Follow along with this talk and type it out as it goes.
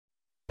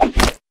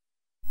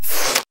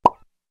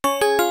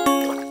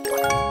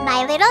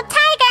little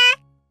tiger.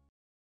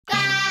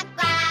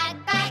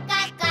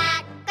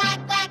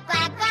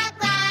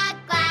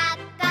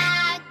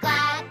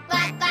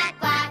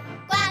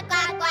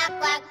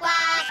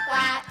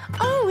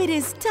 Oh, it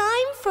is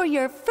time for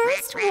your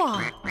first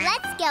walk.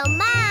 Let's go,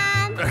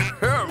 Mom.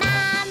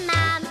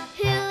 Mom,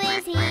 who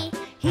is he?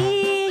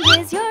 He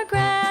is your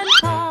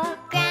grandpa.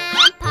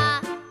 Grandpa,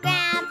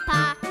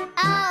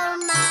 oh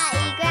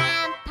my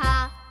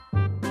grandpa.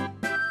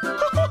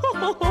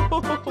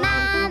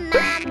 Mom,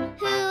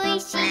 who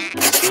is she?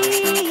 She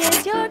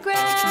is your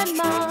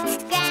grandma.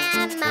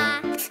 Grandma,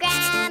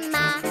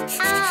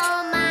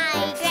 oh my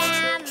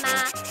grandma.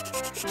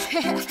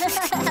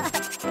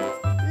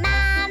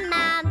 Mom,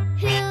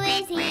 who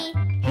is he?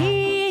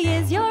 He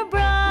is your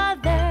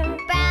brother.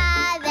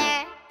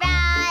 Brother,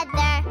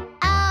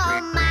 oh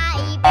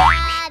my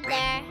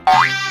brother.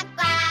 Quack,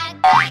 quack,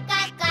 quack,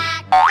 quack,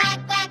 quack,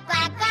 quack, quack,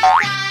 quack,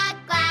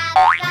 quack,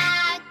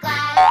 quack, quack,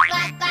 quack, quack,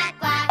 quack, quack,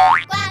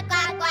 quack, quack,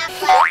 quack,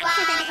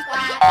 quack,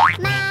 quack.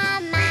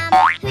 Mom,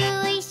 who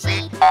is she?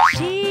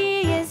 She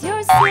is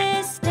your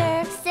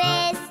sister.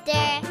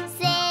 Sister,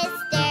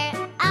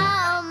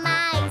 oh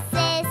my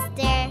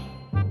sister.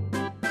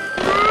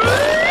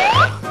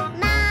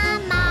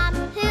 Mom,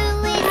 who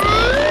is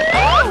he?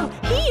 Oh,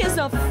 he is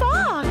a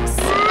fox.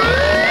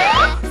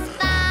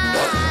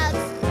 Fox,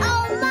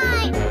 oh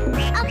my,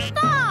 a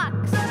fox.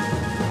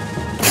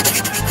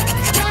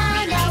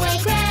 Run away,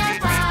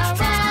 Grandpa,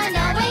 run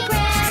away,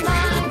 Grandma,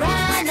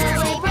 run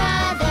away,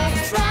 brother,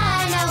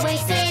 run away,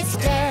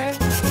 sister.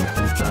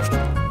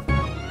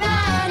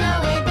 Run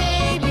away,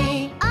 baby.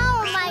 Oh,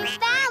 my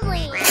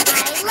family, I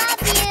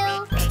love you.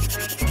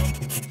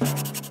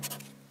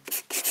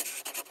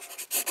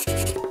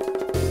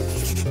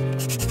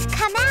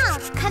 Come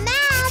out,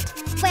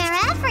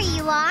 wherever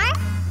you are.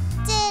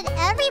 Did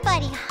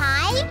everybody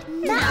hide?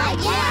 Not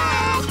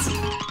yet.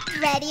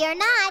 Ready or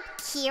not,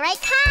 here I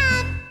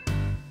come.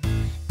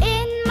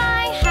 In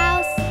my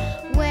house,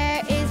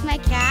 where is my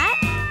cat?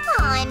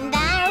 On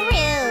the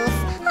roof,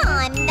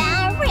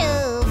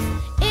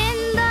 In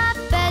the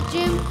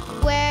bedroom,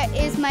 where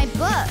is my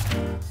book?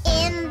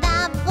 in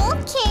the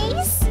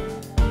bookcase.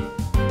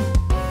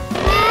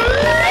 In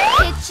the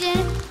kitchen,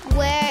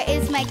 where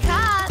is my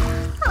cup?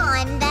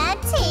 On the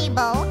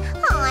table,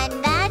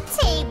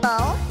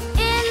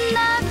 In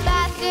the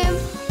bathroom,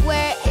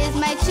 where is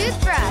my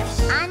toothbrush?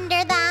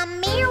 under the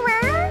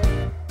mirror.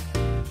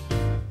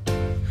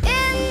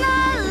 In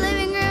the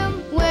living room,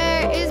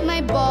 where is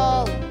my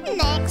bowl?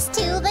 Next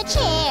to the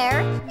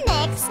chair,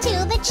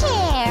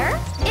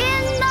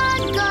 In the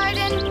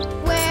garden,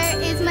 where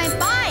is my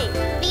bike?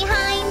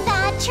 behind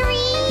the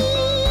tree.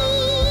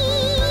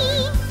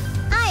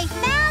 I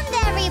found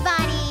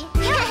everybody.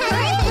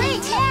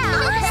 Great job.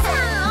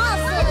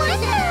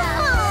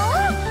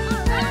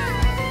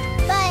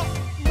 But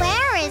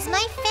where is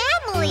my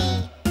family?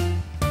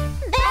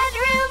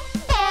 Bedroom,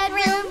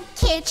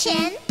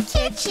 kitchen,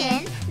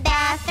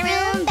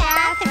 bathroom,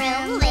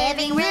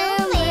 living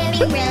room,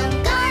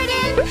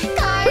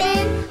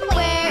 garden,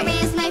 Where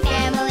is my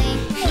family?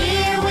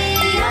 here we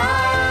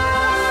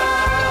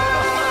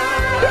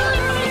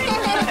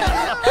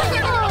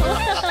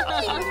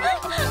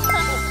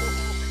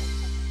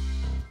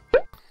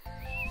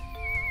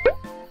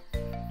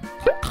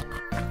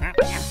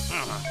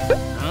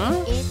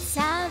It's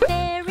a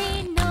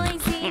very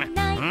noisy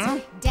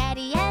night.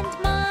 Daddy and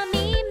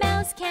Mommy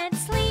Mouse can't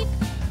sleep.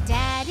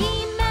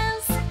 Daddy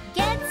Mouse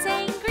gets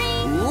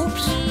angry.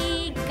 Oops.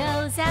 He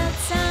goes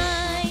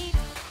outside.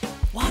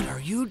 What are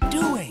you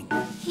doing?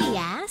 He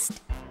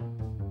asked.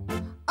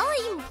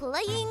 I'm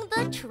playing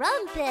the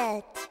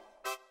trumpet.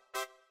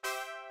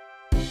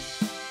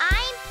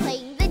 I'm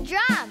playing the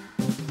drum.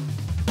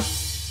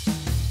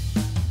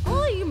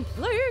 I'm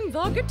playing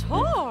the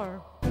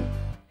guitar.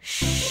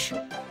 Shh.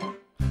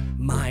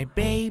 My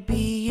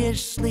baby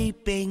is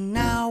sleeping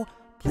now.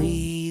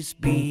 Please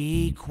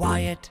be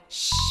quiet.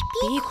 Shh,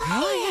 be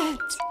quiet.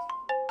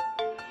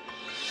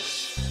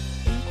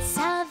 It's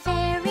a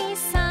very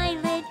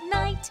silent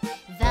night.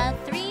 The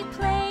three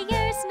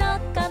players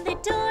knock on the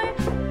door.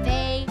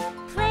 They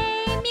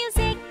play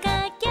music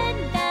again.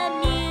 The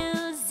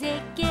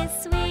music is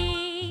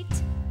sweet.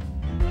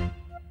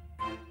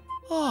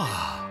 Oh,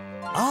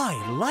 I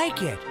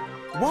like it.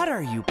 What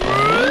are you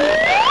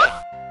playing?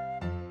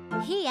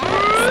 He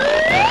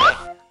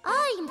asked.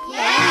 I'm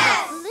playing the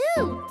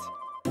flute.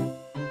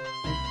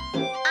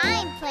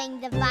 I'm playing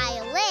the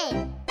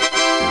violin.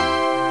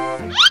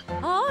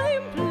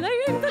 I'm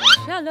playing the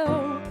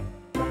cello.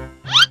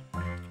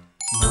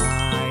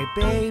 My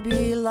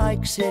baby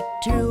likes it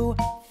too.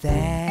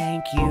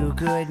 Thank you.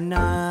 Good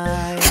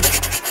night.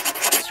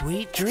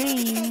 Sweet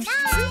dreams.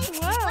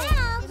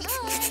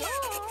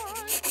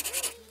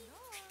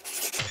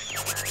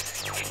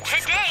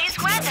 Today's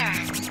weather.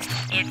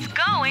 It's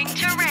going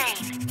to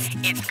rain.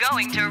 It's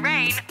going to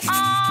rain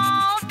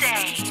all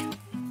day.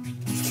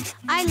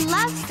 I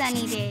love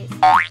sunny days,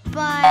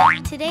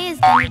 but today is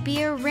going to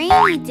be a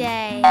rainy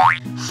day.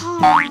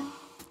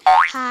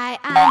 Hi,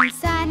 I'm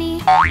Sunny.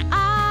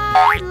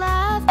 I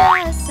love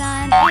the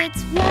sun.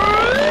 It's warm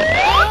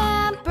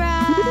and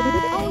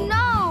bright. Oh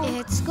no!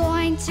 It's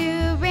going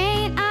to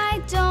rain.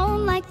 I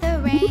don't like the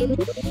rain.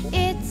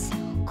 It's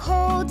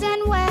cold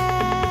and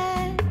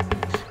wet.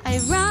 I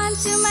run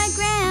to my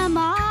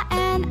grandma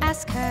and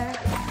ask her,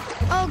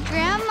 "Oh,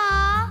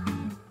 Grandma,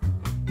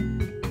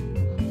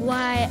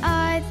 why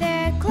are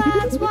there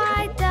clouds?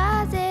 Why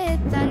does it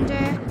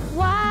thunder?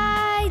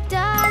 Why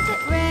does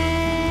it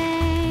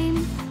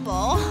rain?"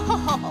 Oh,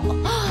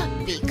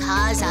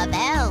 because of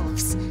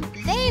elves.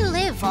 They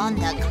live on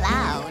the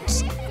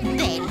clouds.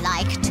 They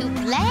like to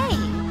play.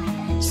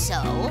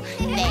 So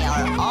they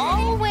are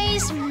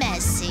always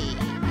messy.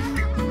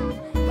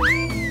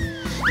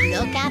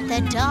 Look at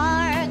the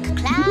dark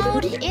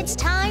cloud. It's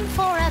time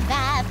for a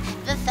bath.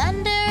 The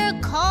thunder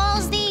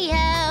calls the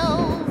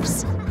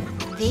elves.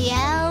 The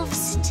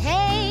elves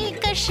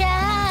take a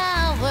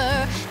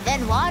shower.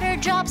 Then water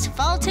drops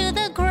fall to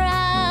the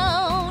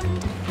ground.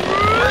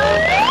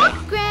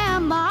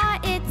 Grandma,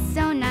 it's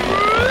so nice.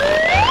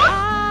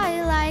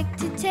 I like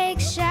to take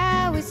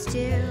showers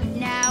too.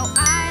 Now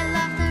I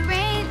love the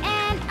rain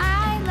and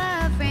I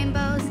love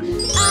rainbows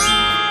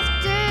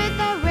after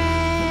the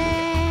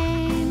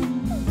rain.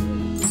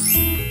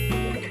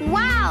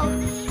 Wow,